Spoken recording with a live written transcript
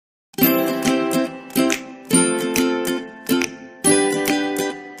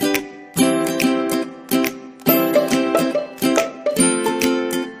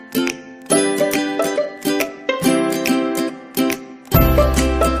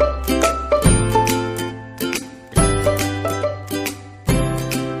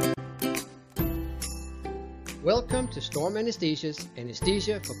Storm Anesthesia's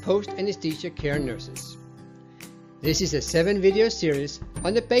Anesthesia for Post-Anesthesia Care Nurses. This is a 7-video series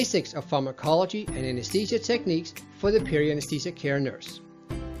on the basics of pharmacology and anesthesia techniques for the Perianesthesia Care Nurse.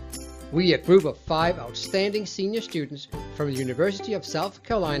 We, a group of 5 outstanding senior students from the University of South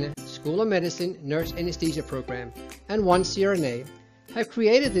Carolina School of Medicine Nurse Anesthesia Program and 1 CRNA, have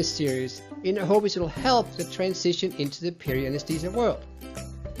created this series in the hope it will help the transition into the perianesthesia world.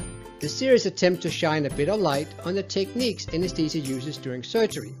 The series attempts to shine a bit of light on the techniques anesthesia uses during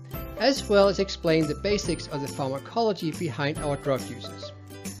surgery, as well as explain the basics of the pharmacology behind our drug uses.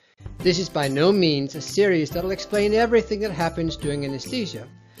 This is by no means a series that will explain everything that happens during anesthesia,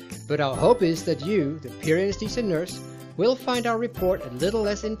 but our hope is that you, the perianesthesia nurse, will find our report a little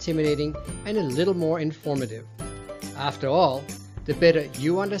less intimidating and a little more informative. After all, the better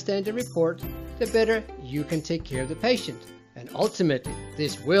you understand the report, the better you can take care of the patient. And ultimately,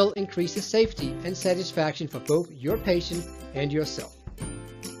 this will increase the safety and satisfaction for both your patient and yourself.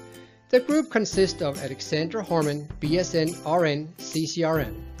 The group consists of Alexandra Horman, BSN RN,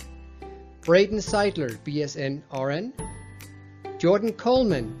 CCRN, Braden Seidler, BSN RN, Jordan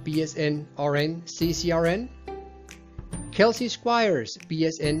Coleman, BSN RN, CCRN, Kelsey Squires,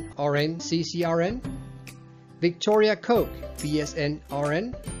 BSN RN, CCRN, Victoria Koch, BSN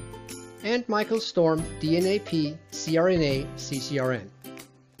RN, and Michael Storm, DNAP, CRNA, CCRN.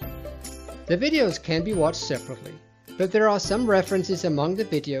 The videos can be watched separately, but there are some references among the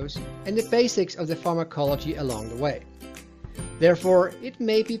videos and the basics of the pharmacology along the way. Therefore, it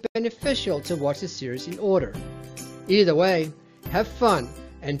may be beneficial to watch the series in order. Either way, have fun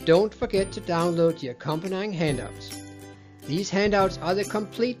and don't forget to download the accompanying handouts. These handouts are the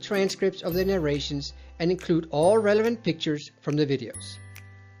complete transcripts of the narrations and include all relevant pictures from the videos.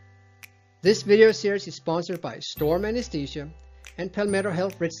 This video series is sponsored by Storm Anesthesia and Palmetto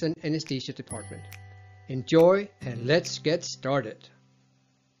Health Richland Anesthesia Department. Enjoy and let's get started.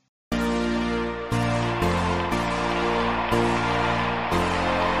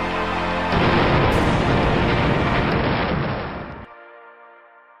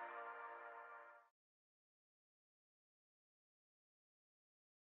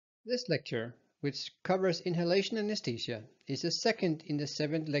 This lecture, which covers inhalation anesthesia, is the second in the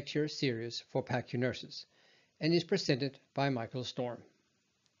 7-lecture series for PACU nurses and is presented by Michael Storm.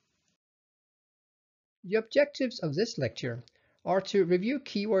 The objectives of this lecture are to review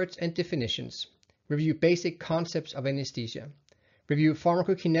keywords and definitions, review basic concepts of anesthesia, review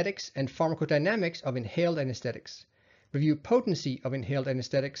pharmacokinetics and pharmacodynamics of inhaled anesthetics, review potency of inhaled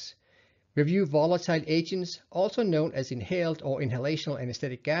anesthetics, review volatile agents, also known as inhaled or inhalational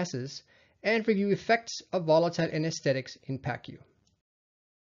anesthetic gases, and review effects of volatile anesthetics in PACU.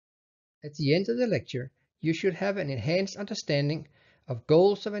 At the end of the lecture, you should have an enhanced understanding of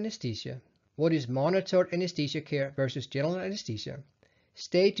goals of anesthesia, what is monitored anesthesia care versus general anesthesia,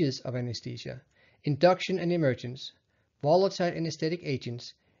 stages of anesthesia, induction and emergence, volatile anesthetic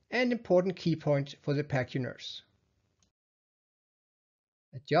agents, and important key points for the PACU nurse.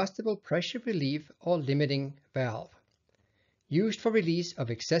 Adjustable pressure relief or limiting valve, used for release of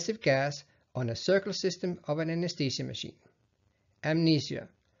excessive gas on a circle system of an anesthesia machine. Amnesia,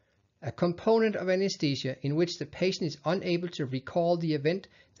 a component of anesthesia in which the patient is unable to recall the event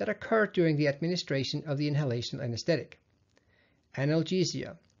that occurred during the administration of the inhalation anesthetic.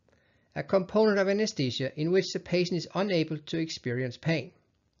 Analgesia, a component of anesthesia in which the patient is unable to experience pain.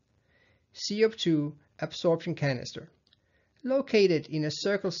 CO2 absorption canister, located in a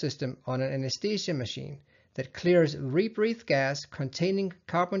circle system on an anesthesia machine that clears rebreathed gas containing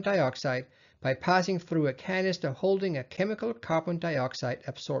carbon dioxide by passing through a canister holding a chemical carbon dioxide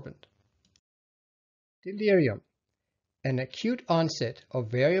absorbent. Delirium, an acute onset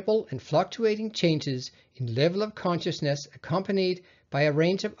of variable and fluctuating changes in level of consciousness accompanied by a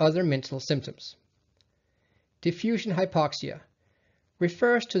range of other mental symptoms. Diffusion hypoxia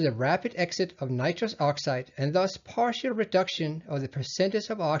refers to the rapid exit of nitrous oxide and thus partial reduction of the percentage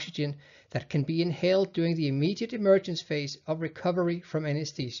of oxygen that can be inhaled during the immediate emergence phase of recovery from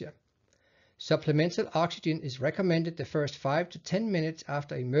anesthesia. Supplemental oxygen is recommended the first 5 to 10 minutes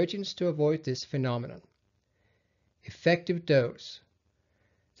after emergence to avoid this phenomenon. Effective dose,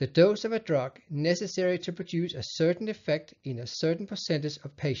 the dose of a drug necessary to produce a certain effect in a certain percentage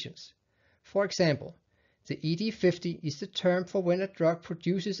of patients. For example, the ED50 is the term for when a drug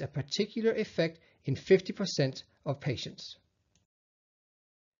produces a particular effect in 50% of patients.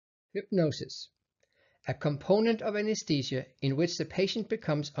 Hypnosis, a component of anesthesia in which the patient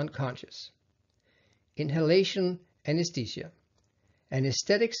becomes unconscious. Inhalation anesthesia,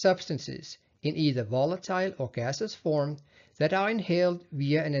 anesthetic substances in either volatile or gaseous form that are inhaled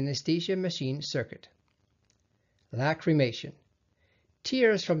via an anesthesia machine circuit. lacrimation,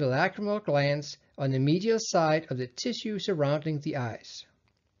 tears from the lacrimal glands on the medial side of the tissue surrounding the eyes.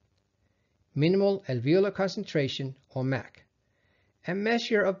 Minimal alveolar concentration, or MAC, a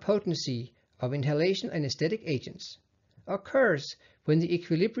measure of potency of inhalation anesthetic agents, occurs when the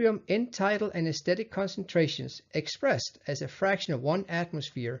equilibrium end-tidal anesthetic concentrations expressed as a fraction of 1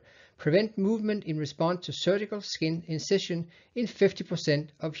 atmosphere prevent movement in response to surgical skin incision in 50%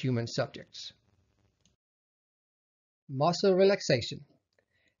 of human subjects. Muscle relaxation,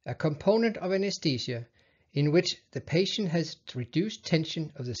 a component of anesthesia in which the patient has reduced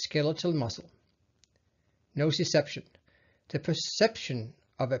tension of the skeletal muscle. Nociception, the perception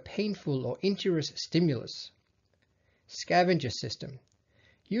of a painful or injurious stimulus. Scavenger system,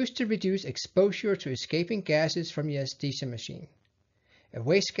 used to reduce exposure to escaping gases from the anesthesia machine. A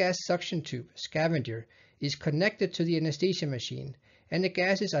waste gas suction tube, scavenger, is connected to the anesthesia machine, and the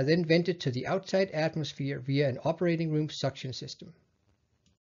gases are then vented to the outside atmosphere via an operating room suction system.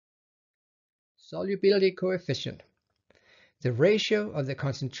 Solubility coefficient, the ratio of the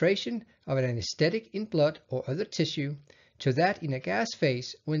concentration of an anesthetic in blood or other tissue to that in a gas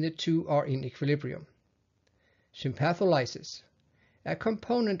phase when the two are in equilibrium. Sympatholysis, a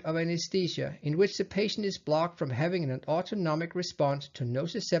component of anesthesia in which the patient is blocked from having an autonomic response to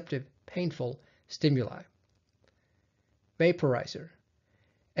nociceptive, painful stimuli. Vaporizer,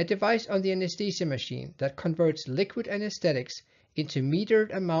 a device on the anesthesia machine that converts liquid anesthetics into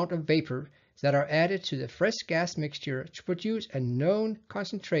metered amount of vapor that are added to the fresh gas mixture to produce a known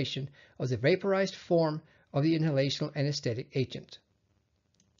concentration of the vaporized form of the inhalational anesthetic agent.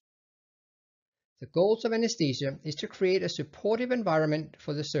 The goals of anesthesia is to create a supportive environment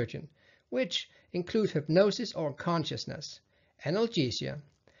for the surgeon, which include hypnosis or consciousness, analgesia,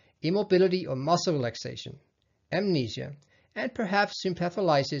 immobility or muscle relaxation, amnesia, and perhaps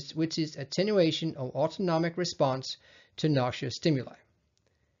sympatholysis, which is attenuation of autonomic response to noxious stimuli.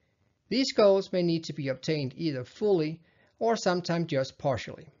 These goals may need to be obtained either fully or sometimes just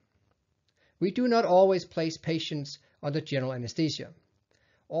partially. We do not always place patients under general anesthesia.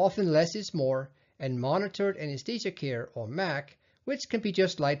 Often less is more, and monitored anesthesia care, or MAC, which can be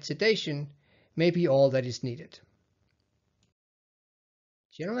just light sedation, may be all that is needed.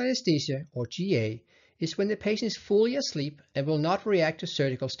 General anesthesia, or GA, is when the patient is fully asleep and will not react to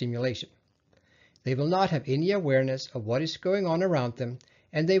surgical stimulation. They will not have any awareness of what is going on around them,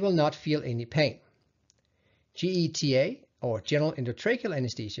 and they will not feel any pain. GETA, or general endotracheal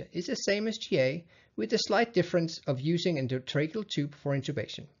anesthesia, is the same as GA, with the slight difference of using an endotracheal tube for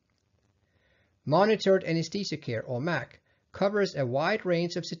intubation. Monitored anesthesia care, or MAC, covers a wide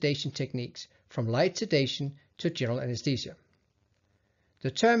range of sedation techniques, from light sedation to general anesthesia. The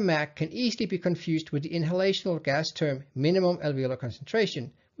term MAC can easily be confused with the inhalational gas term minimum alveolar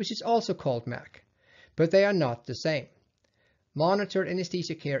concentration, which is also called MAC, but they are not the same. Monitored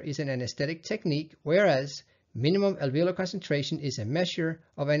anesthesia care is an anesthetic technique, whereas minimum alveolar concentration is a measure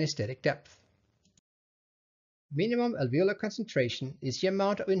of anesthetic depth. Minimum alveolar concentration is the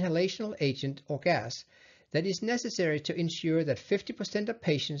amount of inhalational agent or gas that is necessary to ensure that 50% of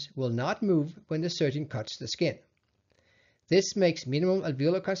patients will not move when the surgeon cuts the skin. This makes minimum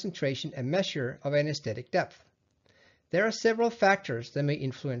alveolar concentration a measure of anesthetic depth. There are several factors that may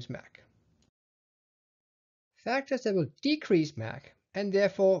influence MAC. Factors that will decrease MAC and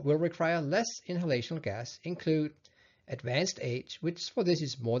therefore will require less inhalational gas include advanced age, which for this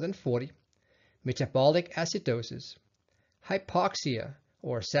is more than 40, metabolic acidosis, hypoxia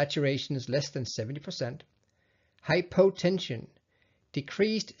or saturation is less than 70%, hypotension,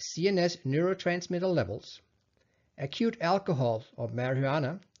 decreased CNS neurotransmitter levels, acute alcohol or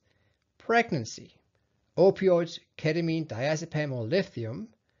marijuana, pregnancy, opioids, ketamine, diazepam or lithium,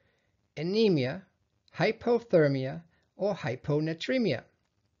 anemia, hypothermia or hyponatremia.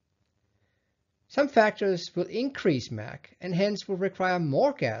 Some factors will increase MAC and hence will require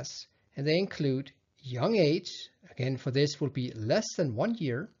more gas, and they include young age, again for this will be less than 1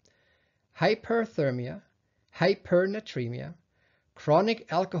 year, hyperthermia, hypernatremia,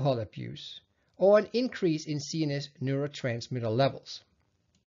 chronic alcohol abuse, or an increase in CNS neurotransmitter levels.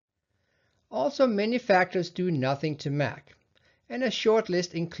 Also, many factors do nothing to MAC, and a short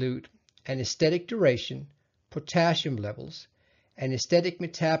list include anesthetic duration, potassium levels, anesthetic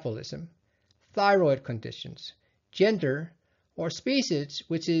metabolism, thyroid conditions, gender, or species,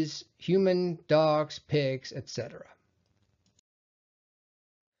 which is human, dogs, pigs, etc.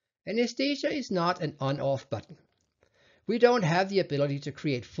 Anesthesia is not an on-off button. We don't have the ability to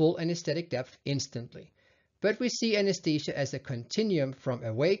create full anesthetic depth instantly, but we see anesthesia as a continuum from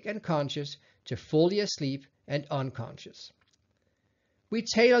awake and conscious to fully asleep and unconscious. We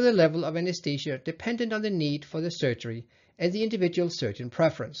tailor the level of anesthesia dependent on the need for the surgery and the individual surgeon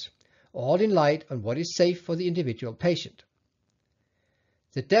preference, all in light on what is safe for the individual patient.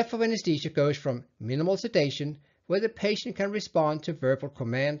 The depth of anesthesia goes from minimal sedation, where the patient can respond to verbal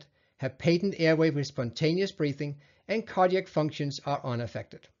command, have patent airway with spontaneous breathing, and cardiac functions are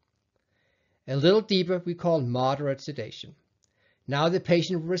unaffected. A little deeper we call moderate sedation. Now the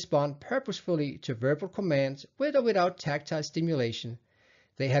patient will respond purposefully to verbal commands with or without tactile stimulation.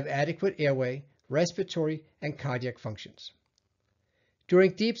 They have adequate airway, respiratory, and cardiac functions.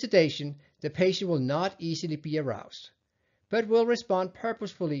 During deep sedation, the patient will not easily be aroused, but will respond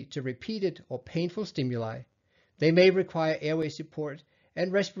purposefully to repeated or painful stimuli. They may require airway support,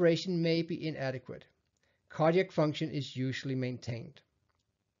 and respiration may be inadequate. Cardiac function is usually maintained.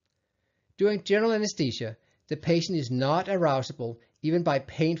 During general anesthesia, the patient is not arousable even by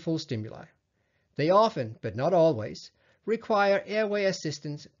painful stimuli. They often, but not always, require airway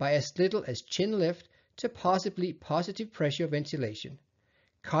assistance by as little as chin lift to possibly positive pressure ventilation.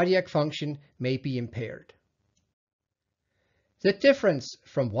 Cardiac function may be impaired. The difference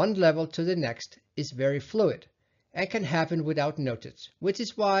from one level to the next is very fluid and can happen without notice, which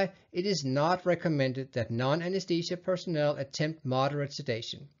is why it is not recommended that non-anesthesia personnel attempt moderate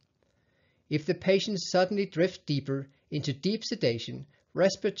sedation. If the patient suddenly drifts deeper into deep sedation,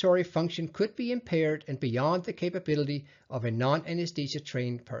 respiratory function could be impaired and beyond the capability of a non-anesthesia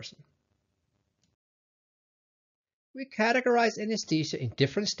trained person. We categorize anesthesia in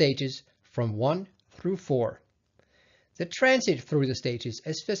different stages from 1 through 4. The transit through the stages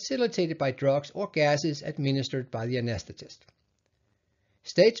is facilitated by drugs or gases administered by the anesthetist.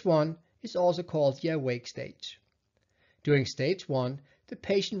 Stage 1 is also called the awake stage. During stage 1, the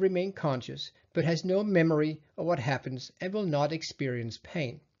patient remains conscious but has no memory of what happens and will not experience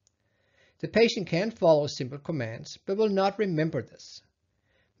pain. The patient can follow simple commands but will not remember this.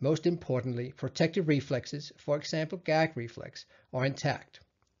 Most importantly, protective reflexes, for example gag reflex, are intact.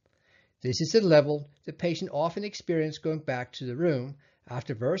 This is the level the patient often experiences going back to the room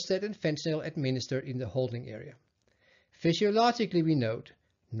after Versed and fentanyl administered in the holding area. Physiologically, we note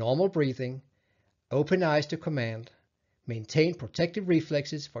normal breathing, open eyes to command, maintain protective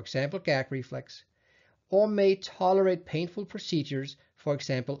reflexes, for example gag reflex, or may tolerate painful procedures, for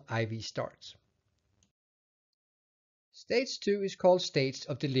example IV starts. Stage 2 is called stage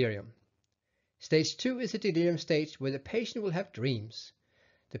of delirium. Stage 2 is a delirium stage where the patient will have dreams.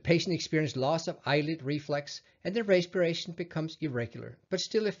 The patient experiences loss of eyelid reflex and the respiration becomes irregular, but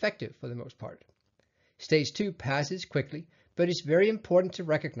still effective for the most part. Stage 2 passes quickly, but is very important to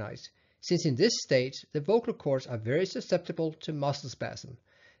recognize, since in this stage the vocal cords are very susceptible to muscle spasm,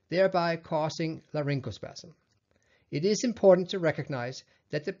 thereby causing laryngospasm. It is important to recognize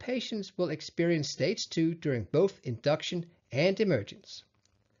that the patients will experience stage 2 during both induction and emergence.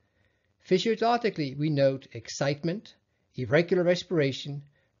 Physiologically, we note excitement, irregular respiration,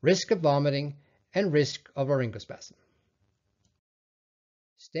 risk of vomiting, and risk of laryngospasm.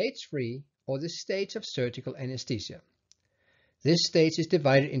 Stage 3, or the stage of surgical anesthesia. This stage is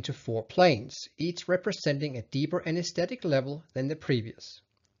divided into 4 planes, each representing a deeper anesthetic level than the previous.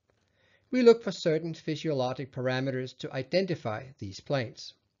 We look for certain physiologic parameters to identify these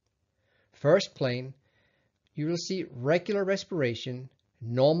planes. First plane, you will see regular respiration,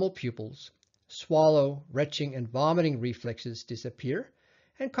 normal pupils, swallow, retching, and vomiting reflexes disappear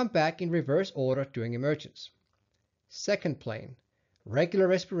and come back in reverse order during emergence. Second plane, regular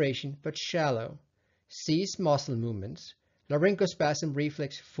respiration but shallow, cease muscle movements, laryngospasm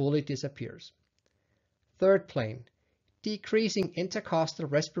reflex fully disappears. Third plane, decreasing intercostal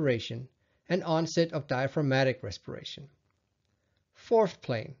respiration and onset of diaphragmatic respiration. Fourth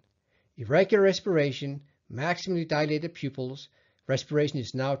plane, irregular respiration, maximally dilated pupils, respiration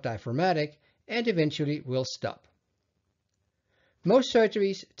is now diaphragmatic and eventually will stop. Most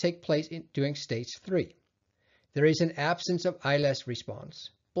surgeries take place during stage 3. There is an absence of eyelash response,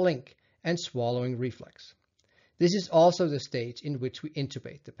 blink, and swallowing reflex. This is also the stage in which we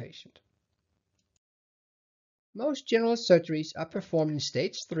intubate the patient. Most general surgeries are performed in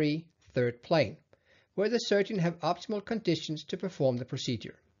stage 3, third plane, where the surgeon has optimal conditions to perform the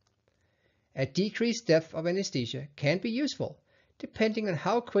procedure. A decreased depth of anesthesia can be useful, depending on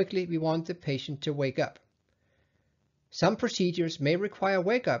how quickly we want the patient to wake up. Some procedures may require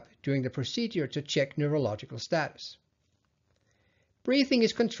wake-up during the procedure to check neurological status. Breathing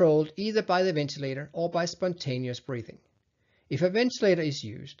is controlled either by the ventilator or by spontaneous breathing. If a ventilator is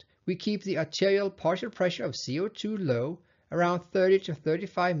used, we keep the arterial partial pressure of CO2 low, around 30 to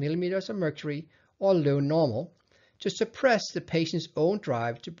 35 millimeters of mercury, or low normal, to suppress the patient's own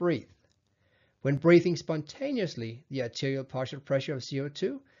drive to breathe. When breathing spontaneously, the arterial partial pressure of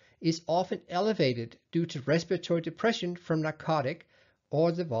CO2 is often elevated due to respiratory depression from narcotic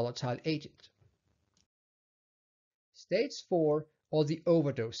or the volatile agent. Stage 4, or the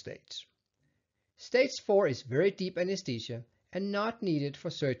overdose stage. Stage 4 is very deep anesthesia and not needed for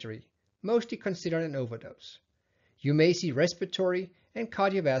surgery, mostly considered an overdose. You may see respiratory and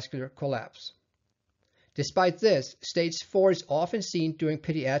cardiovascular collapse. Despite this, stage 4 is often seen during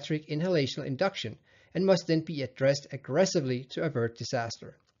pediatric inhalational induction and must then be addressed aggressively to avert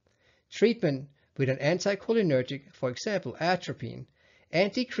disaster. Treatment with an anticholinergic, for example atropine,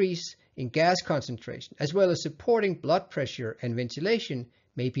 and decrease in gas concentration, as well as supporting blood pressure and ventilation,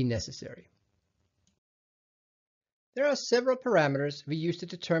 may be necessary. There are several parameters we use to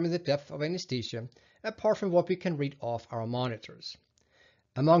determine the depth of anesthesia, apart from what we can read off our monitors.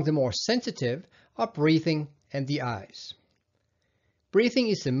 Among the more sensitive are breathing and the eyes. Breathing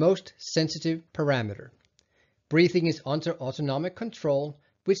is the most sensitive parameter. Breathing is under autonomic control,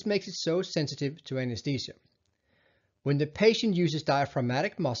 which makes it so sensitive to anesthesia. When the patient uses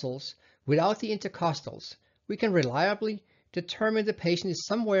diaphragmatic muscles without the intercostals, we can reliably determine the patient is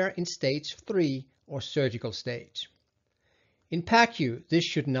somewhere in stage 3 or surgical stage. In PACU, this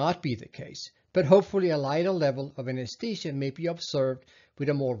should not be the case, but hopefully a lighter level of anesthesia may be observed with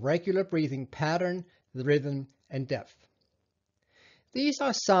a more regular breathing pattern, rhythm, and depth. These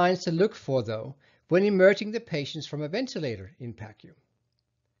are signs to look for, though, when emerging the patients from a ventilator in PACU.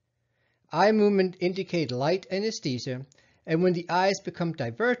 Eye movement indicate light anesthesia, and when the eyes become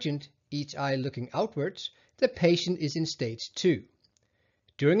divergent, each eye looking outwards, the patient is in stage 2.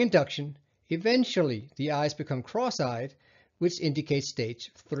 During induction, eventually the eyes become cross-eyed, which indicates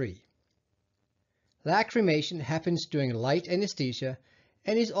stage 3. Lacrimation happens during light anesthesia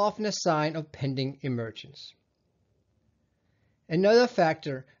and is often a sign of pending emergence. Another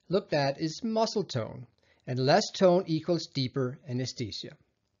factor looked at is muscle tone, and less tone equals deeper anesthesia.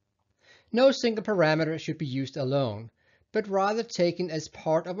 No single parameter should be used alone, but rather taken as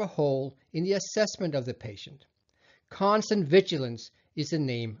part of a whole in the assessment of the patient. Constant vigilance is the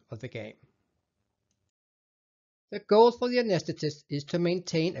name of the game. The goal for the anesthetist is to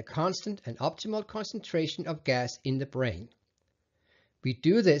maintain a constant and optimal concentration of gas in the brain. We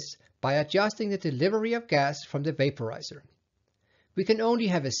do this by adjusting the delivery of gas from the vaporizer. We can only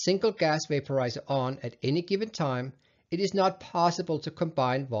have a single gas vaporizer on at any given time. It is not possible to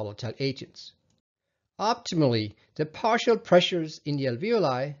combine volatile agents. Optimally, the partial pressures in the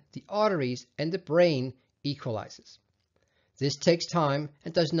alveoli, the arteries, and the brain equalizes. This takes time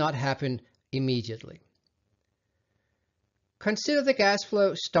and does not happen immediately. Consider the gas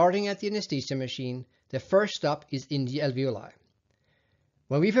flow starting at the anesthesia machine. The first stop is in the alveoli.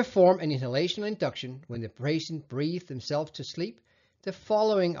 When we perform an inhalational induction, when the patient breathes themselves to sleep, the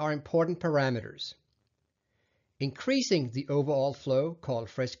following are important parameters. Increasing the overall flow, called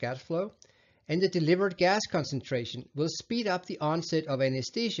fresh gas flow, and the delivered gas concentration will speed up the onset of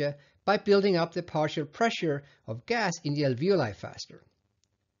anesthesia by building up the partial pressure of gas in the alveoli faster.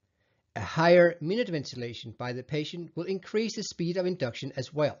 A higher minute ventilation by the patient will increase the speed of induction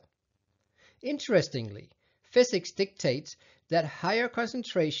as well. Interestingly, physics dictates that higher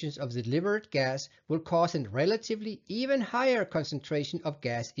concentrations of the delivered gas will cause a relatively even higher concentration of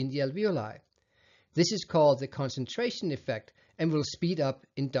gas in the alveoli. This is called the concentration effect and will speed up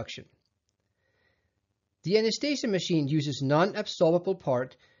induction. The anesthesia machine uses non-absorbable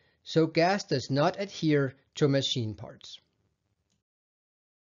part, so gas does not adhere to machine parts.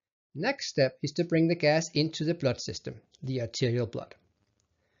 Next step is to bring the gas into the blood system, the arterial blood.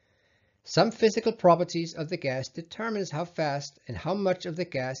 Some physical properties of the gas determines how fast and how much of the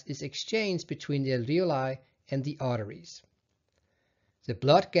gas is exchanged between the alveoli and the arteries. The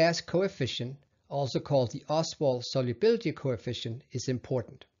blood gas coefficient, also called the Oswald solubility coefficient, is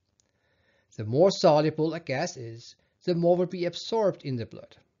important. The more soluble a gas is, the more will be absorbed in the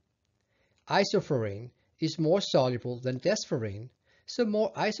blood. Isoflurane is more soluble than desflurane, so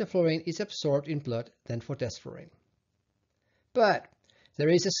more isoflurane is absorbed in blood than for desflurane. But there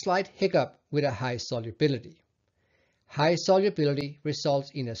is a slight hiccup with a high solubility. High solubility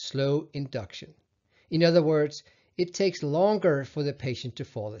results in a slow induction. In other words, it takes longer for the patient to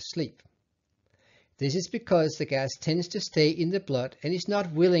fall asleep. This is because the gas tends to stay in the blood and is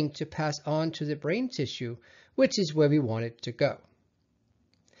not willing to pass on to the brain tissue, which is where we want it to go.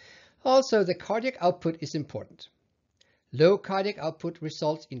 Also, the cardiac output is important. Low cardiac output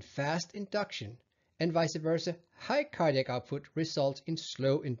results in fast induction, and vice versa, high cardiac output results in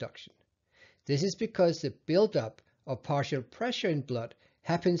slow induction. This is because the buildup of partial pressure in blood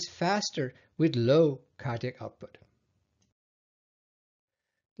happens faster with low cardiac output.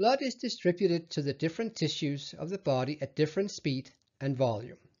 Blood is distributed to the different tissues of the body at different speed and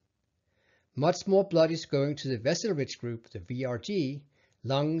volume. Much more blood is going to the vessel-rich group, the VRG,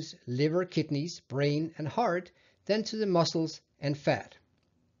 lungs, liver, kidneys, brain, and heart, than to the muscles and fat.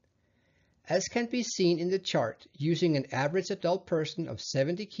 As can be seen in the chart, using an average adult person of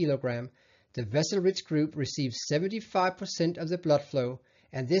 70 kg, the vessel-rich group receives 75% of the blood flow,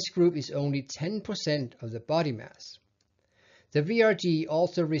 and this group is only 10% of the body mass. The VRG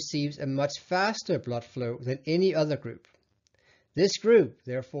also receives a much faster blood flow than any other group. This group,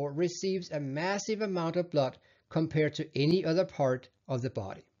 therefore, receives a massive amount of blood compared to any other part of the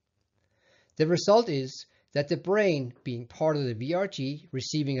body. The result is that the brain, being part of the VRG,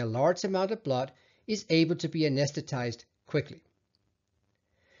 receiving a large amount of blood, is able to be anesthetized quickly.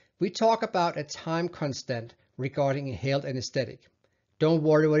 We talk about a time constant regarding inhaled anesthetic. Don't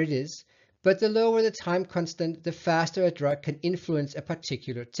worry what it is, but the lower the time constant, the faster a drug can influence a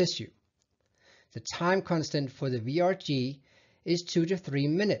particular tissue. The time constant for the VRG is 2 to 3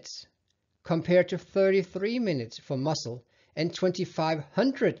 minutes, compared to 33 minutes for muscle and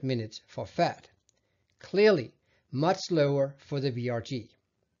 2,500 minutes for fat. Clearly, much lower for the VRG.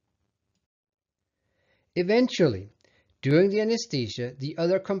 Eventually, during the anesthesia, the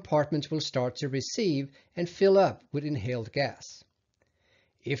other compartments will start to receive and fill up with inhaled gas.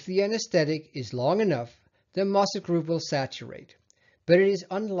 If the anesthetic is long enough, the muscle group will saturate, but it is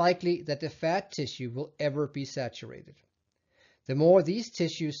unlikely that the fat tissue will ever be saturated. The more these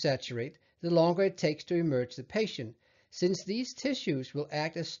tissues saturate, the longer it takes to emerge the patient, since these tissues will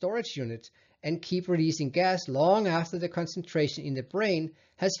act as storage units and keep releasing gas long after the concentration in the brain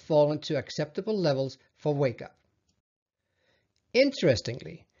has fallen to acceptable levels for wake-up.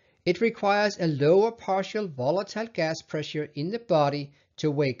 Interestingly, it requires a lower partial volatile gas pressure in the body to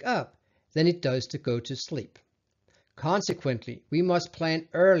wake up than it does to go to sleep. Consequently, we must plan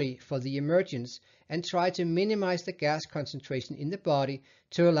early for the emergence and try to minimize the gas concentration in the body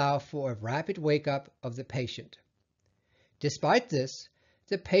to allow for a rapid wake-up of the patient. Despite this,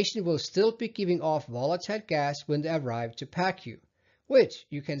 the patient will still be giving off volatile gas when they arrive to PACU, which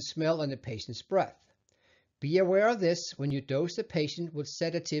you can smell on the patient's breath. Be aware of this when you dose the patient with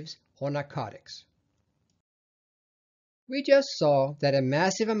sedatives or narcotics. We just saw that a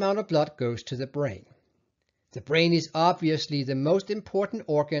massive amount of blood goes to the brain. The brain is obviously the most important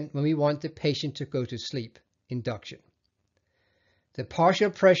organ when we want the patient to go to sleep, induction. The partial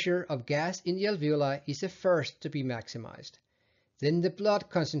pressure of gas in the alveoli is the first to be maximized. Then the blood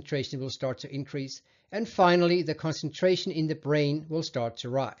concentration will start to increase, and finally the concentration in the brain will start to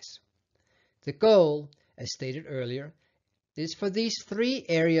rise. The goal, as stated earlier, is for these three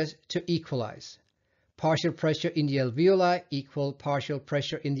areas to equalize. Partial pressure in the alveoli equal partial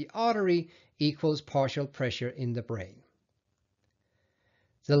pressure in the artery equals partial pressure in the brain.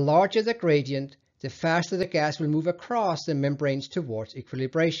 The larger the gradient, the faster the gas will move across the membranes towards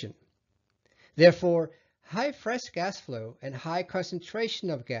equilibration. Therefore, high fresh gas flow and high concentration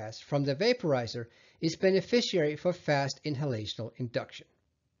of gas from the vaporizer is beneficiary for fast inhalational induction.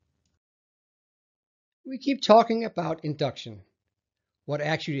 We keep talking about induction. What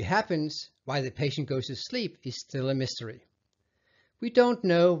actually happens, why the patient goes to sleep, is still a mystery. We don't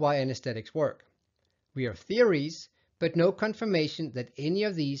know why anesthetics work. We have theories, but no confirmation that any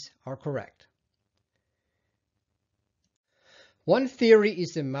of these are correct. One theory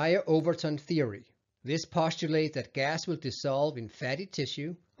is the Meyer-Overton theory. This postulates that gas will dissolve in fatty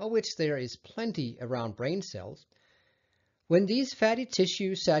tissue, of which there is plenty around brain cells. When these fatty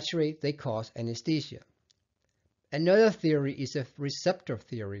tissues saturate, they cause anesthesia. Another theory is a receptor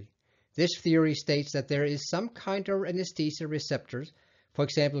theory. This theory states that there is some kind of anesthesia receptors, for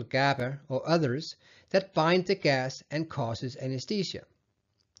example GABA or others, that bind the gas and causes anesthesia.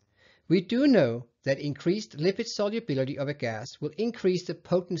 We do know that increased lipid solubility of a gas will increase the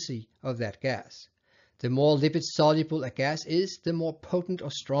potency of that gas. The more lipid soluble a gas is, the more potent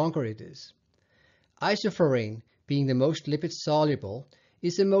or stronger it is. Isophorane, being the most lipid soluble,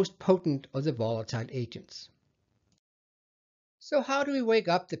 is the most potent of the volatile agents. So how do we wake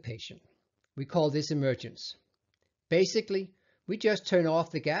up the patient? We call this emergence. Basically, we just turn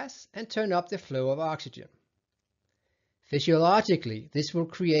off the gas and turn up the flow of oxygen. Physiologically, this will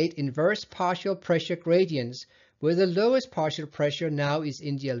create inverse partial pressure gradients where the lowest partial pressure now is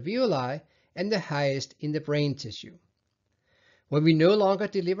in the alveoli and the highest in the brain tissue. When we no longer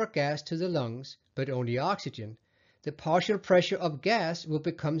deliver gas to the lungs, but only oxygen, the partial pressure of gas will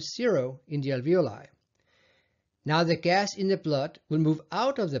become zero in the alveoli. Now the gas in the blood will move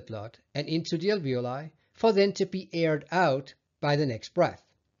out of the blood and into the alveoli for then to be aired out by the next breath.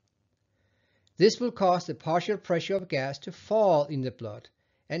 This will cause the partial pressure of gas to fall in the blood,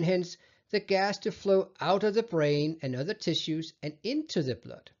 and hence the gas to flow out of the brain and other tissues and into the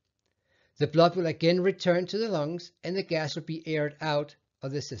blood. The blood will again return to the lungs and the gas will be aired out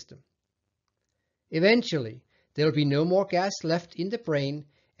of the system. Eventually, there will be no more gas left in the brain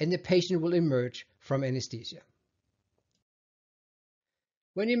and the patient will emerge from anesthesia.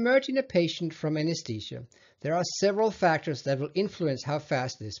 When emerging a patient from anesthesia, there are several factors that will influence how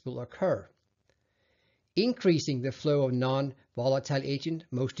fast this will occur. Increasing the flow of non-volatile agent,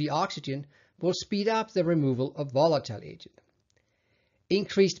 mostly oxygen, will speed up the removal of volatile agent.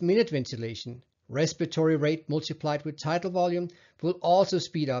 Increased minute ventilation, respiratory rate multiplied with tidal volume, will also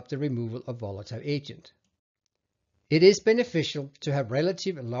speed up the removal of volatile agent. It is beneficial to have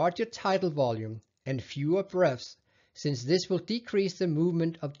relatively larger tidal volume and fewer breaths, since this will decrease the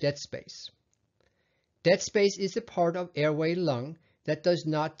movement of dead space. Dead space is the part of airway lung that does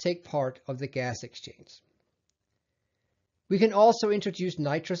not take part of the gas exchange. We can also introduce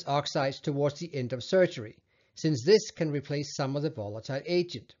nitrous oxides towards the end of surgery, since this can replace some of the volatile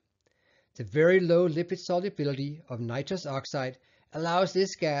agent. The very low lipid solubility of nitrous oxide allows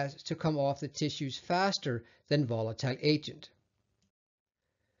this gas to come off the tissues faster than volatile agent.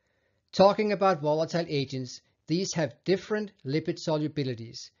 Talking about volatile agents, these have different lipid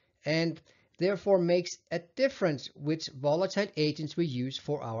solubilities and therefore makes a difference which volatile agents we use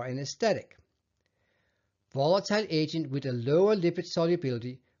for our anesthetic. Volatile agent with a lower lipid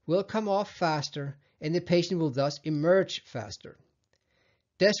solubility will come off faster and the patient will thus emerge faster.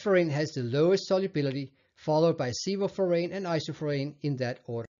 Desflurane has the lowest solubility, followed by sevoflurane and isoflurane in that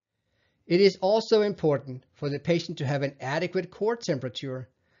order. It is also important for the patient to have an adequate core temperature.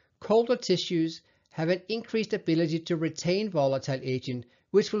 Colder tissues have an increased ability to retain volatile agent,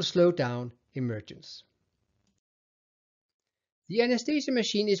 which will slow down emergence. The anesthesia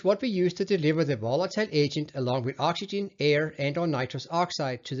machine is what we use to deliver the volatile agent along with oxygen, air, and/or nitrous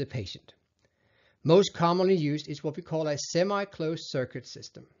oxide to the patient. Most commonly used is what we call a semi-closed circuit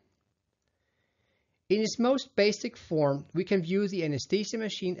system. In its most basic form, we can view the anesthesia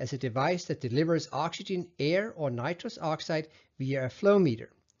machine as a device that delivers oxygen, air, or nitrous oxide via a flow meter.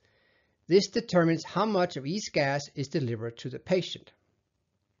 This determines how much of each gas is delivered to the patient.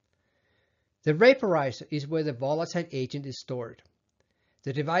 The vaporizer is where the volatile agent is stored.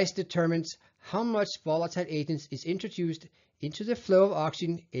 The device determines how much volatile agent is introduced into the flow of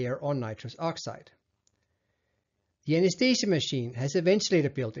oxygen, air, or nitrous oxide. The anesthesia machine has a ventilator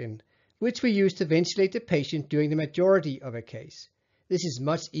built in, which we use to ventilate the patient during the majority of a case. This is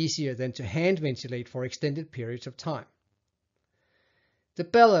much easier than to hand ventilate for extended periods of time. The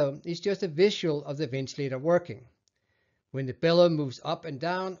bellow is just a visual of the ventilator working. When the bellow moves up and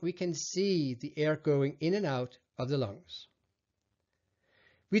down, we can see the air going in and out of the lungs.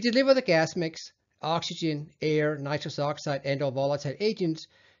 We deliver the gas mix, oxygen, air, nitrous oxide, and/or volatile agents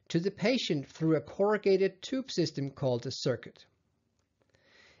to the patient through a corrugated tube system called a circuit.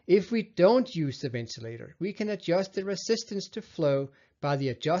 If we don't use the ventilator, we can adjust the resistance to flow by the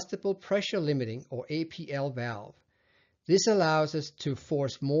adjustable pressure limiting or APL valve. This allows us to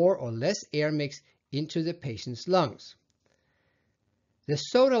force more or less air mix into the patient's lungs. The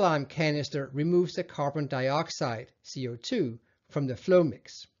soda lime canister removes the carbon dioxide, CO2, from the flow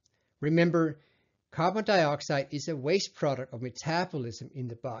mix. Remember, carbon dioxide is a waste product of metabolism in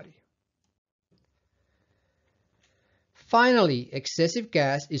the body. Finally, excessive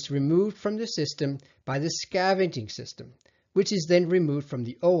gas is removed from the system by the scavenging system, which is then removed from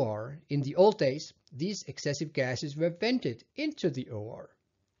the OR. In the old days, these excessive gases were vented into the OR.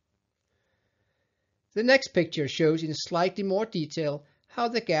 The next picture shows in slightly more detail how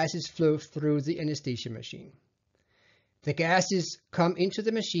the gases flow through the anesthesia machine. The gases come into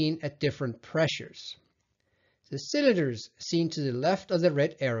the machine at different pressures. The cylinders seen to the left of the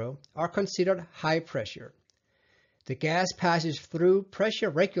red arrow are considered high pressure. The gas passes through pressure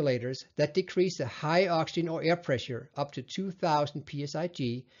regulators that decrease the high oxygen or air pressure up to 2000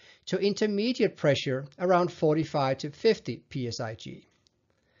 psig to intermediate pressure around 45 to 50 psig.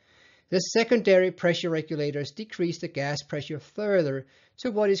 The secondary pressure regulators decrease the gas pressure further to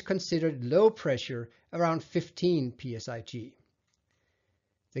what is considered low pressure around 15 psig.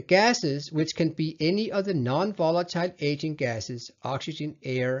 The gases, which can be any of the non-volatile agent gases, oxygen,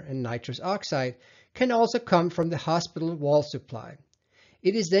 air, and nitrous oxide, can also come from the hospital wall supply.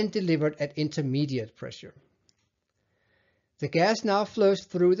 It is then delivered at intermediate pressure. The gas now flows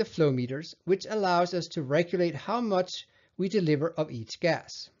through the flow meters, which allows us to regulate how much we deliver of each gas.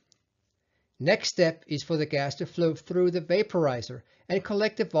 Next step is for the gas to flow through the vaporizer and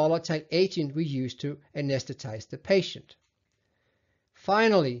collect the volatile agent we use to anesthetize the patient.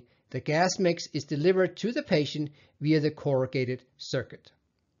 Finally, the gas mix is delivered to the patient via the corrugated circuit.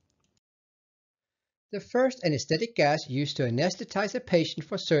 The first anesthetic gas used to anesthetize a patient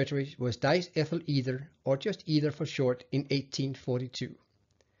for surgery was diethyl ether, or just ether for short, in 1842.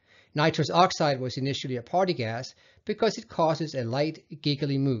 Nitrous oxide was initially a party gas because it causes a light,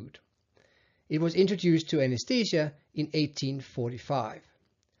 giggly mood. It was introduced to anesthesia in 1845.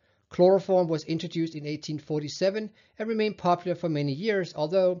 Chloroform was introduced in 1847 and remained popular for many years,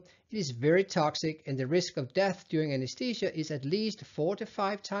 although it is very toxic and the risk of death during anesthesia is at least 4 to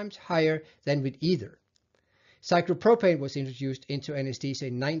 5 times higher than with ether. Cyclopropane was introduced into anesthesia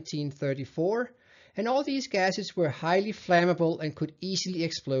in 1934, and all these gases were highly flammable and could easily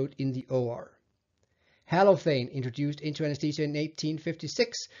explode in the OR. Halothane, introduced into anesthesia in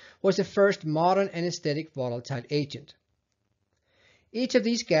 1856, was the first modern anesthetic volatile agent. Each of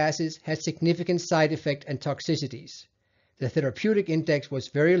these gases had significant side effects and toxicities. The therapeutic index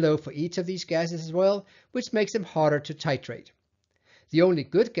was very low for each of these gases as well, which makes them harder to titrate. The only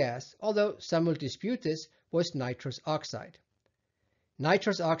good gas, although some will dispute this, was nitrous oxide.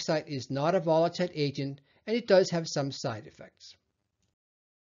 Nitrous oxide is not a volatile agent, and it does have some side effects.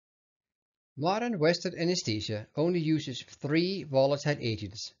 Modern Western anesthesia only uses 3 volatile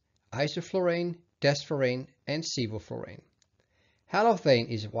agents: isoflurane, desflurane, and sevoflurane. Halothane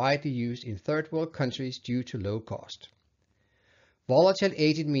is widely used in third world countries due to low cost. Volatile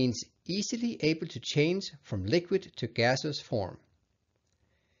agent means easily able to change from liquid to gaseous form.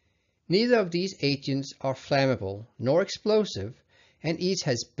 Neither of these agents are flammable nor explosive, and each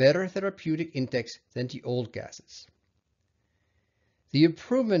has better therapeutic index than the old gases. The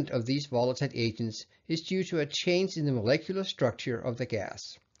improvement of these volatile agents is due to a change in the molecular structure of the gas.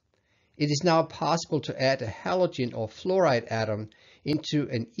 It is now possible to add a halogen or fluoride atom into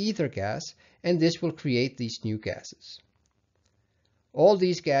an ether gas, and this will create these new gases. All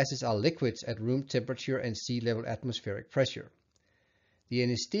these gases are liquids at room temperature and sea level atmospheric pressure. The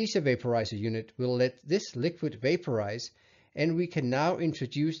anesthesia vaporizer unit will let this liquid vaporize, and we can now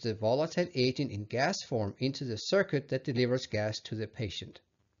introduce the volatile agent in gas form into the circuit that delivers gas to the patient.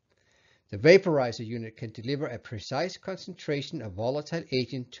 The vaporizer unit can deliver a precise concentration of volatile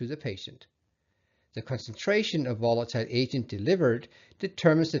agent to the patient. The concentration of volatile agent delivered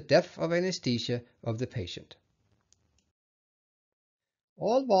determines the depth of anesthesia of the patient.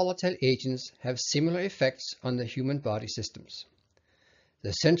 All volatile agents have similar effects on the human body systems.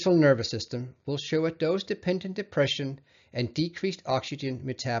 The central nervous system will show a dose-dependent depression and decreased oxygen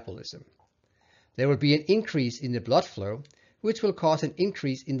metabolism. There will be an increase in the blood flow, which will cause an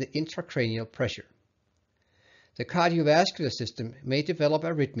increase in the intracranial pressure. The cardiovascular system may develop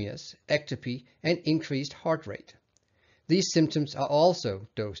arrhythmias, ectopy, and increased heart rate. These symptoms are also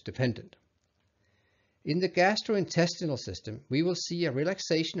dose-dependent. In the gastrointestinal system, we will see a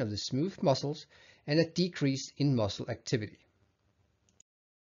relaxation of the smooth muscles and a decrease in muscle activity.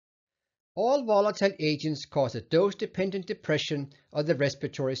 All volatile agents cause a dose-dependent depression of the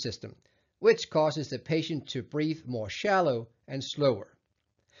respiratory system, which causes the patient to breathe more shallow and slower.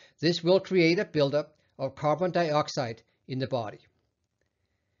 This will create a buildup of carbon dioxide in the body.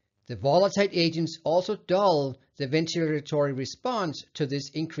 The volatile agents also dull the ventilatory response to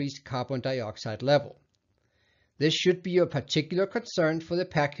this increased carbon dioxide level. This should be of particular concern for the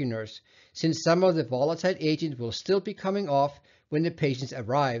PACU nurse, since some of the volatile agent will still be coming off when the patient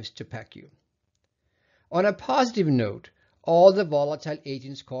arrives to PACU. On a positive note, all the volatile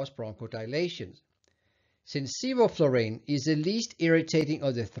agents cause bronchodilation. Since sevoflurane is the least irritating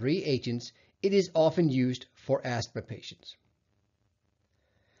of the 3 agents, it is often used for asthma patients.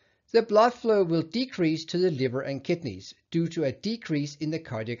 The blood flow will decrease to the liver and kidneys due to a decrease in the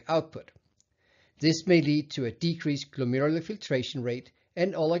cardiac output. This may lead to a decreased glomerular filtration rate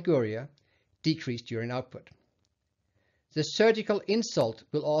and oliguria, decreased urine output. The surgical insult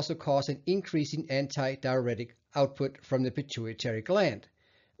will also cause an increase in antidiuretic output from the pituitary gland,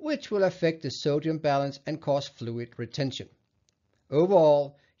 which will affect the sodium balance and cause fluid retention.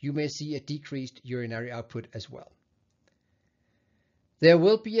 Overall, you may see a decreased urinary output as well. There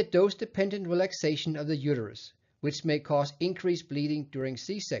will be a dose-dependent relaxation of the uterus, which may cause increased bleeding during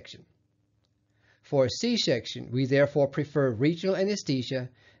C-section. For a C-section, we therefore prefer regional anesthesia,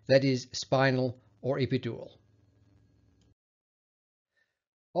 that is, spinal or epidural.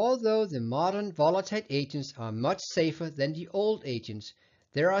 Although the modern volatile agents are much safer than the old agents,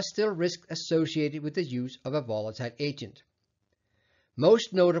 there are still risks associated with the use of a volatile agent.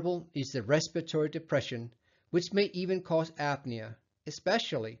 Most notable is the respiratory depression, which may even cause apnea,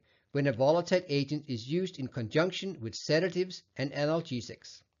 especially when a volatile agent is used in conjunction with sedatives and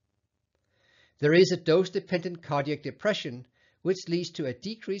analgesics. There is a dose-dependent cardiac depression, which leads to a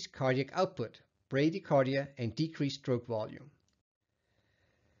decreased cardiac output, bradycardia, and decreased stroke volume.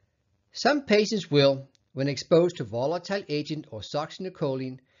 Some patients will, when exposed to volatile agent or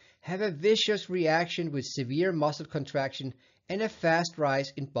succinylcholine, have a vicious reaction with severe muscle contraction and a fast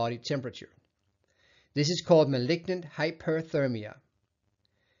rise in body temperature. This is called malignant hyperthermia.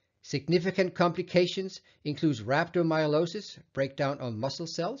 Significant complications include rhabdomyolysis, breakdown of muscle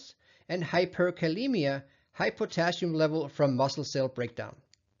cells, and hyperkalemia, high potassium level from muscle cell breakdown.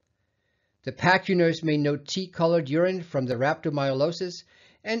 The PACU nurse may note tea-colored urine from the rhabdomyolysis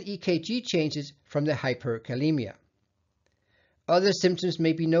and EKG changes from the hyperkalemia. Other symptoms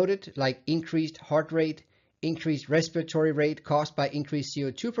may be noted, like increased heart rate, increased respiratory rate caused by increased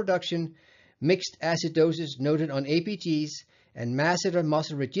CO2 production, mixed acidosis noted on APGs, and masseter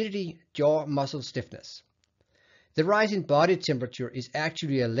muscle rigidity, jaw muscle stiffness. The rise in body temperature is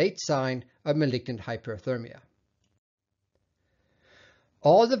actually a late sign of malignant hyperthermia.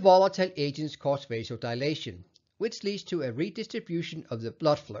 All the volatile agents cause vasodilation, which leads to a redistribution of the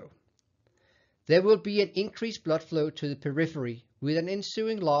blood flow. There will be an increased blood flow to the periphery with an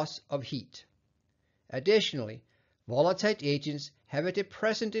ensuing loss of heat. Additionally, volatile agents have a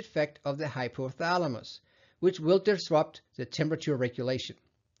depressant effect of the hypothalamus, which will disrupt the temperature regulation.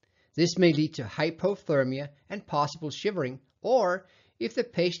 This may lead to hypothermia and possible shivering, or, if the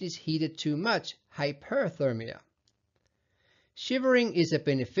patient is heated too much, hyperthermia. Shivering is a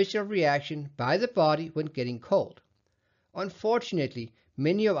beneficial reaction by the body when getting cold. Unfortunately,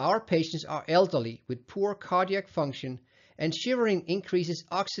 many of our patients are elderly with poor cardiac function, and shivering increases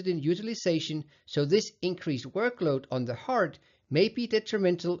oxygen utilization, so this increased workload on the heart may be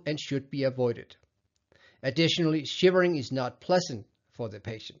detrimental and should be avoided. Additionally, shivering is not pleasant for the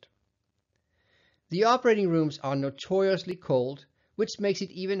patient. The operating rooms are notoriously cold, which makes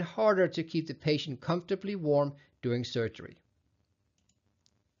it even harder to keep the patient comfortably warm during surgery.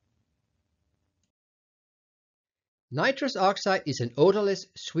 Nitrous oxide is an odorless,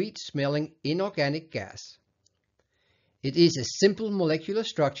 sweet-smelling inorganic gas. It is a simple molecular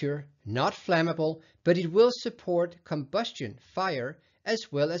structure, not flammable, but it will support combustion, fire, as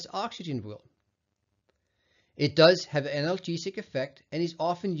well as oxygen will. It does have an analgesic effect and is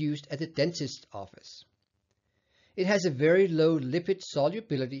often used at the dentist's office. It has a very low lipid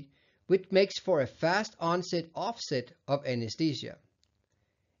solubility, which makes for a fast onset-offset of anesthesia.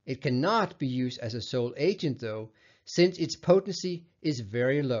 It cannot be used as a sole agent, though, since its potency is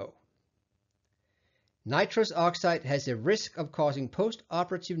very low. Nitrous oxide has a risk of causing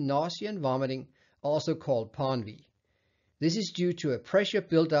post-operative nausea and vomiting, also called PONV. This is due to a pressure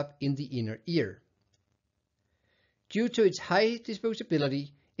buildup in the inner ear. Due to its high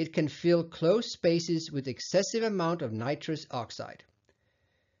diffusibility, it can fill closed spaces with excessive amount of nitrous oxide.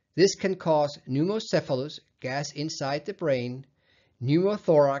 This can cause pneumocephalus, gas inside the brain,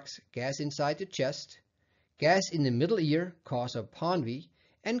 pneumothorax, gas inside the chest, gas in the middle ear, cause of PONV,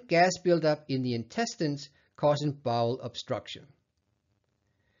 and gas buildup in the intestines, causing bowel obstruction.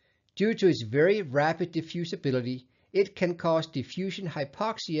 Due to its very rapid diffusibility, it can cause diffusion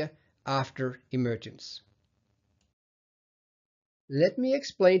hypoxia after emergence. Let me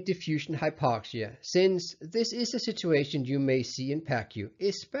explain diffusion hypoxia, since this is a situation you may see in PACU,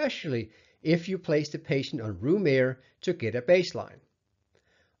 especially if you place the patient on room air to get a baseline.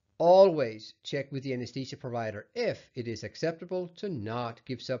 Always check with the anesthesia provider if it is acceptable to not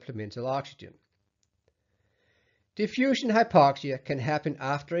give supplemental oxygen. Diffusion hypoxia can happen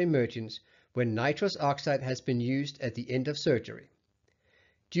after emergence when nitrous oxide has been used at the end of surgery.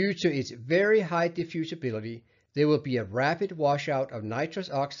 Due to its very high diffusibility, there will be a rapid washout of nitrous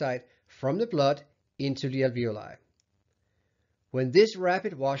oxide from the blood into the alveoli. When this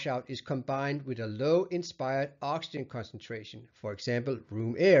rapid washout is combined with a low inspired oxygen concentration, for example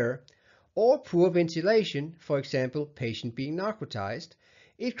room air, or poor ventilation, for example patient being narcotized,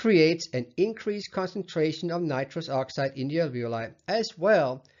 it creates an increased concentration of nitrous oxide in the alveoli, as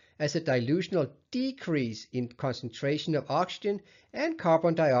well as a dilutional decrease in concentration of oxygen and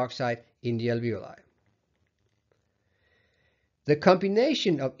carbon dioxide in the alveoli. The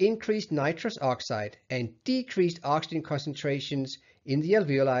combination of increased nitrous oxide and decreased oxygen concentrations in the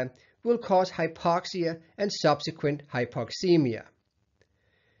alveoli will cause hypoxia and subsequent hypoxemia.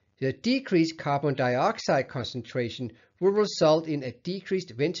 The decreased carbon dioxide concentration will result in a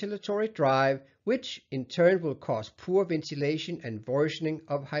decreased ventilatory drive, which in turn will cause poor ventilation and worsening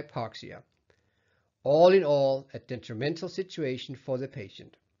of hypoxia. All in all, a detrimental situation for the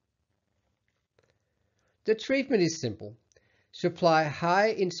patient. The treatment is simple. Supply high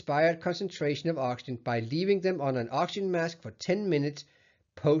inspired concentration of oxygen by leaving them on an oxygen mask for 10 minutes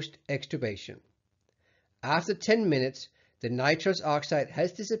post-extubation. After 10 minutes, the nitrous oxide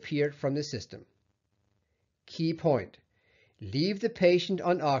has disappeared from the system. Key point: Leave the patient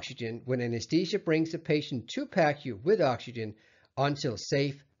on oxygen when anesthesia brings the patient to PACU with oxygen until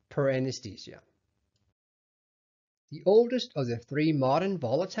safe perianesthesia. The oldest of the three modern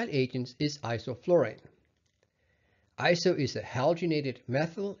volatile agents is isoflurane. Iso is a halogenated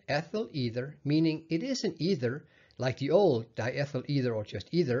methyl ethyl ether, meaning it is an ether like the old diethyl ether or just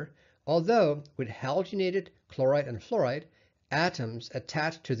ether, although with halogenated chloride and fluoride atoms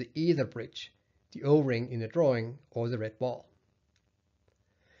attached to the ether bridge, the O-ring in the drawing or the red ball.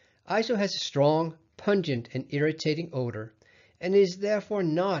 Iso has a strong, pungent, and irritating odor and is therefore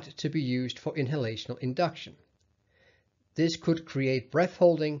not to be used for inhalational induction. This could create breath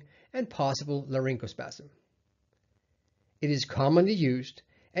holding and possible laryngospasm. It is commonly used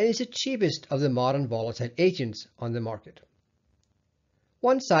and is the cheapest of the modern volatile agents on the market.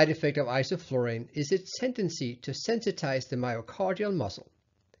 One side effect of isoflurane is its tendency to sensitize the myocardial muscle.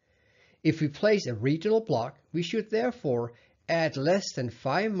 If we place a regional block, we should therefore add less than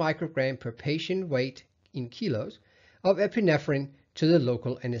 5 micrograms per patient weight in kilos of epinephrine to the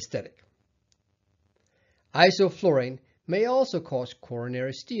local anesthetic. Isoflurane may also cause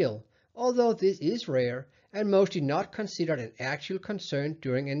coronary steal, although this is rare and mostly not considered an actual concern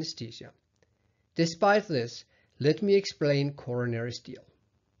during anesthesia. Despite this, let me explain coronary steal.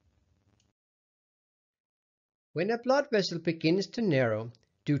 When a blood vessel begins to narrow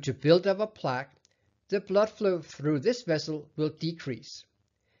due to buildup of plaque, the blood flow through this vessel will decrease.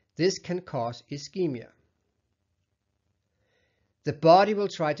 This can cause ischemia. The body will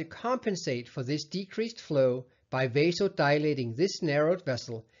try to compensate for this decreased flow by vasodilating this narrowed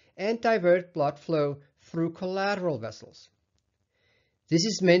vessel and divert blood flow through collateral vessels. This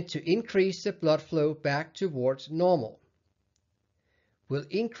is meant to increase the blood flow back towards normal. With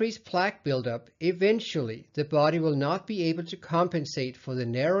increased plaque buildup, eventually the body will not be able to compensate for the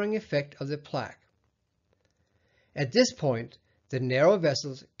narrowing effect of the plaque. At this point, the narrow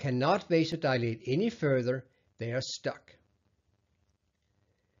vessels cannot vasodilate any further, they are stuck.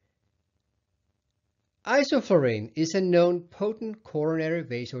 Isoflurane is a known potent coronary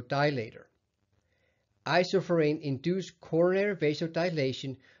vasodilator. Isoflurane-induced coronary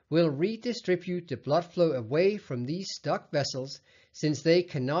vasodilation will redistribute the blood flow away from these stuck vessels since they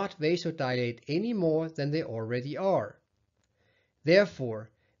cannot vasodilate any more than they already are.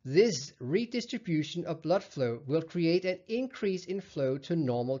 Therefore, this redistribution of blood flow will create an increase in flow to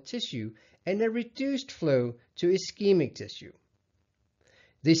normal tissue and a reduced flow to ischemic tissue.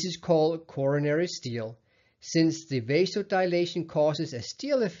 This is called coronary steal, since the vasodilation causes a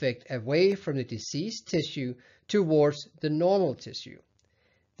steal effect away from the diseased tissue towards the normal tissue.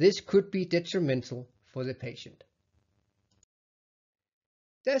 This could be detrimental for the patient.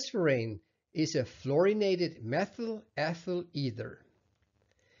 Desflurane is a fluorinated methyl ethyl ether.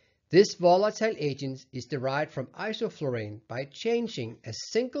 This volatile agent is derived from isoflurane by changing a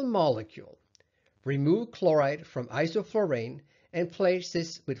single molecule. Remove chloride from isoflurane and place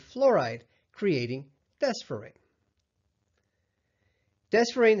this with fluoride, creating desflurane.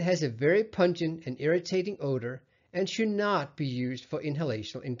 Desflurane has a very pungent and irritating odor and should not be used for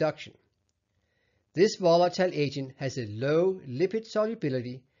inhalational induction. This volatile agent has a low lipid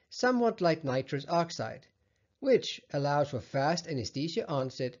solubility, somewhat like nitrous oxide, which allows for fast anesthesia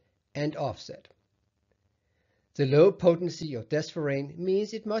onset and offset. The low potency of desflurane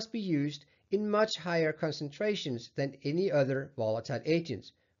means it must be used in much higher concentrations than any other volatile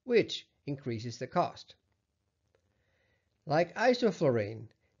agents, which increases the cost. Like isoflurane,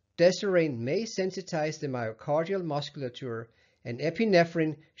 desflurane may sensitize the myocardial musculature, and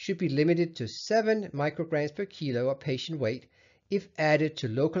epinephrine should be limited to 7 micrograms per kilo of patient weight if added to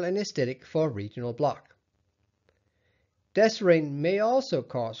local anesthetic for a regional block. Desflurane may also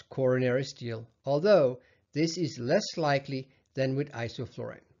cause coronary steal, although this is less likely than with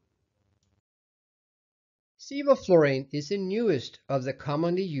isoflurane. Sevoflurane is the newest of the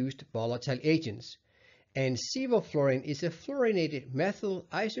commonly used volatile agents, and sevoflurane is a fluorinated methyl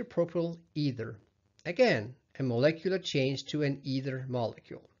isopropyl ether, again a molecular change to an ether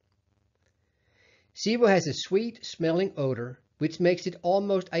molecule. Sevo has a sweet smelling odor which makes it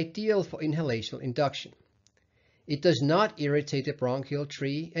almost ideal for inhalational induction. It does not irritate the bronchial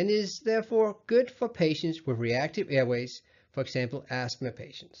tree and is therefore good for patients with reactive airways, for example asthma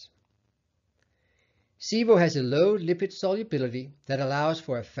patients. Sevo has a low lipid solubility that allows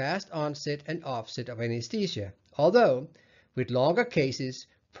for a fast onset and offset of anesthesia, although with longer cases,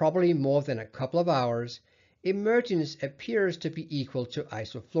 probably more than a couple of hours, emergence appears to be equal to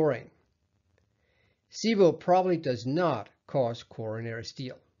isoflurane. Sevo probably does not cause coronary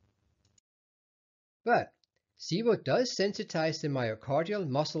steal. But Sevo does sensitize the myocardial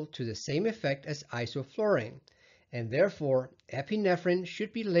muscle to the same effect as isoflurane, and therefore epinephrine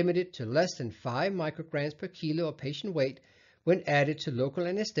should be limited to less than 5 micrograms per kilo of patient weight when added to local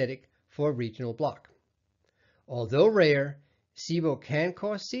anesthetic for a regional block. Although rare, SIBO can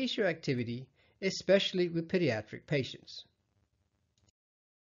cause seizure activity, especially with pediatric patients.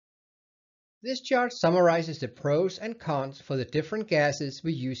 This chart summarizes the pros and cons for the different gases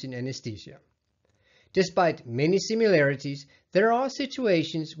we use in anesthesia. Despite many similarities, there are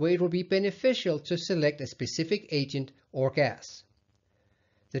situations where it will be beneficial to select a specific agent or gas.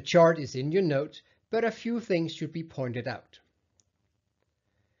 The chart is in your notes, but a few things should be pointed out.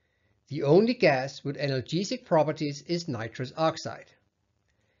 The only gas with analgesic properties is nitrous oxide.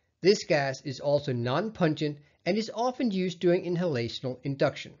 This gas is also non-pungent and is often used during inhalational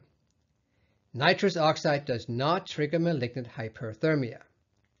induction. Nitrous oxide does not trigger malignant hyperthermia.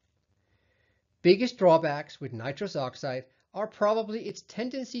 Biggest drawbacks with nitrous oxide are probably its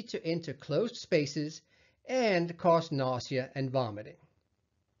tendency to enter closed spaces and cause nausea and vomiting.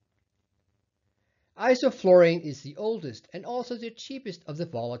 Isoflurane is the oldest and also the cheapest of the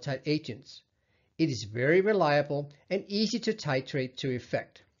volatile agents. It is very reliable and easy to titrate to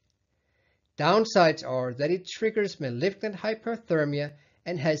effect. Downsides are that it triggers malignant hyperthermia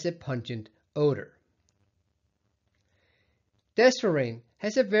and has a pungent odor. Desflurane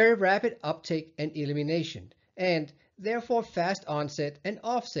has a very rapid uptake and elimination, and therefore fast onset and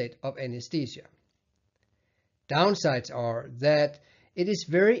offset of anesthesia. Downsides are that it is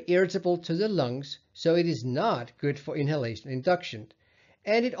very irritable to the lungs, so it is not good for inhalation induction,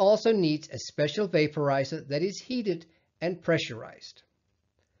 and it also needs a special vaporizer that is heated and pressurized.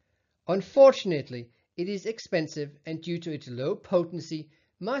 Unfortunately, it is expensive and due to its low potency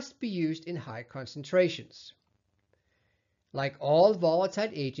must be used in high concentrations. Like all volatile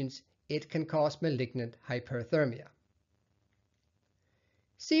agents, it can cause malignant hyperthermia.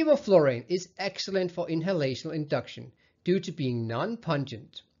 Sevoflurane is excellent for inhalational induction due to being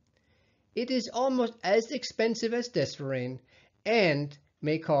non-pungent. It is almost as expensive as desflurane and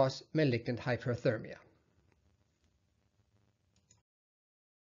may cause malignant hyperthermia.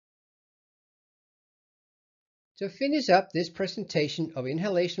 To finish up this presentation of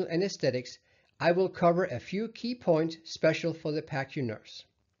inhalational anesthetics, I will cover a few key points special for the PACU nurse.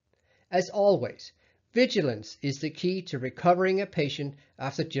 As always, vigilance is the key to recovering a patient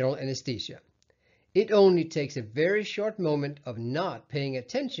after general anesthesia. It only takes a very short moment of not paying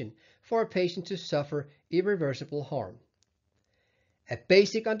attention for a patient to suffer irreversible harm. A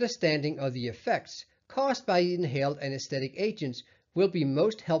basic understanding of the effects caused by inhaled anesthetic agents will be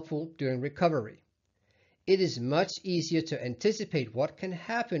most helpful during recovery. It is much easier to anticipate what can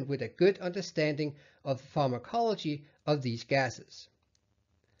happen with a good understanding of the pharmacology of these gases.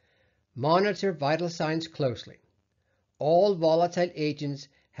 Monitor vital signs closely. All volatile agents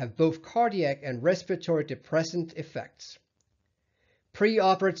have both cardiac and respiratory depressant effects.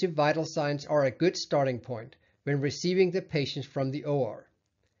 Preoperative vital signs are a good starting point when receiving the patients from the OR.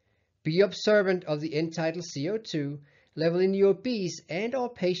 Be observant of the end-tidal CO2 level in the obese and/or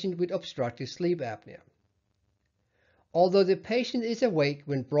patient with obstructive sleep apnea. Although the patient is awake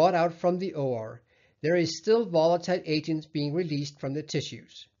when brought out from the OR, there is still volatile agents being released from the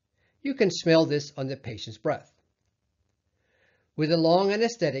tissues. You can smell this on the patient's breath. With a long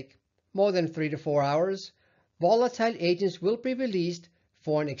anesthetic, more than 3 to 4 hours, volatile agents will be released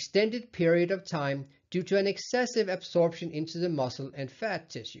for an extended period of time due to an excessive absorption into the muscle and fat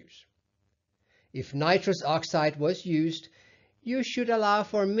tissues. If nitrous oxide was used, you should allow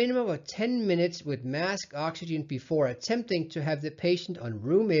for a minimum of 10 minutes with mask oxygen before attempting to have the patient on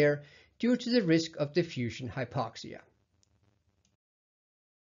room air due to the risk of diffusion hypoxia.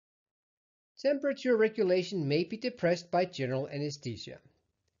 Temperature regulation may be depressed by general anesthesia.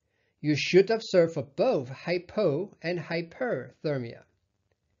 You should observe for both hypo and hyperthermia.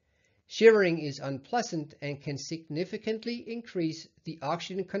 Shivering is unpleasant and can significantly increase the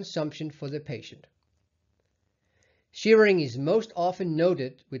oxygen consumption for the patient. Shivering is most often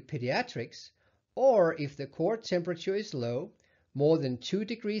noted with pediatrics, or if the core temperature is low, more than 2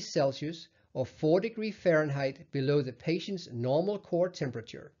 degrees Celsius or 4 degrees Fahrenheit below the patient's normal core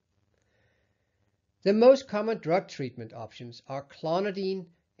temperature. The most common drug treatment options are clonidine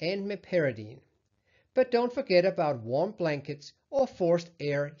and meperidine, but don't forget about warm blankets or forced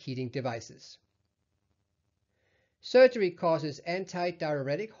air heating devices. Surgery causes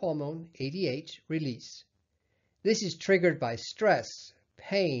antidiuretic hormone, ADH, release. This is triggered by stress,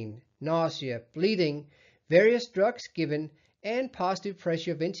 pain, nausea, bleeding, various drugs given, and positive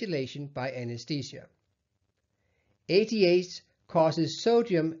pressure ventilation by anesthesia. ADH causes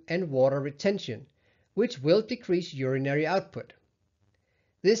sodium and water retention, which will decrease urinary output.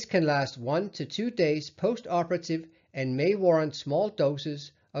 This can last 1 to 2 days post-operative and may warrant small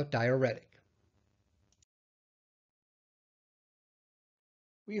doses of diuretic.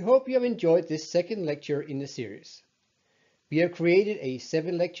 We hope you have enjoyed this second lecture in the series. We have created a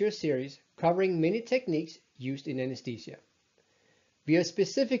 7-lecture series covering many techniques used in anesthesia. We have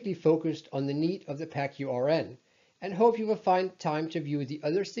specifically focused on the need of the PACU-RN and hope you will find time to view the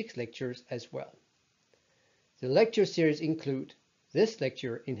other 6 lectures as well. The lecture series include this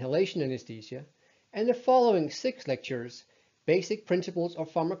lecture, Inhalation Anesthesia, and the following 6 lectures, Basic Principles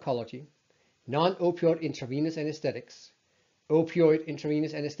of Pharmacology, Non-Opioid Intravenous Anesthetics, Opioid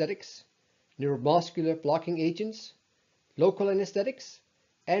Intravenous Anesthetics, Neuromuscular Blocking Agents, Local Anesthetics,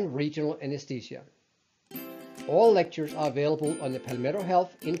 and Regional Anesthesia. All lectures are available on the Palmetto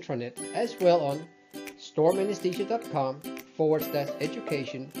Health intranet as well on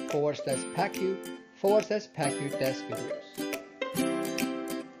stormanesthesia.com/education/PACU/PACU-videos.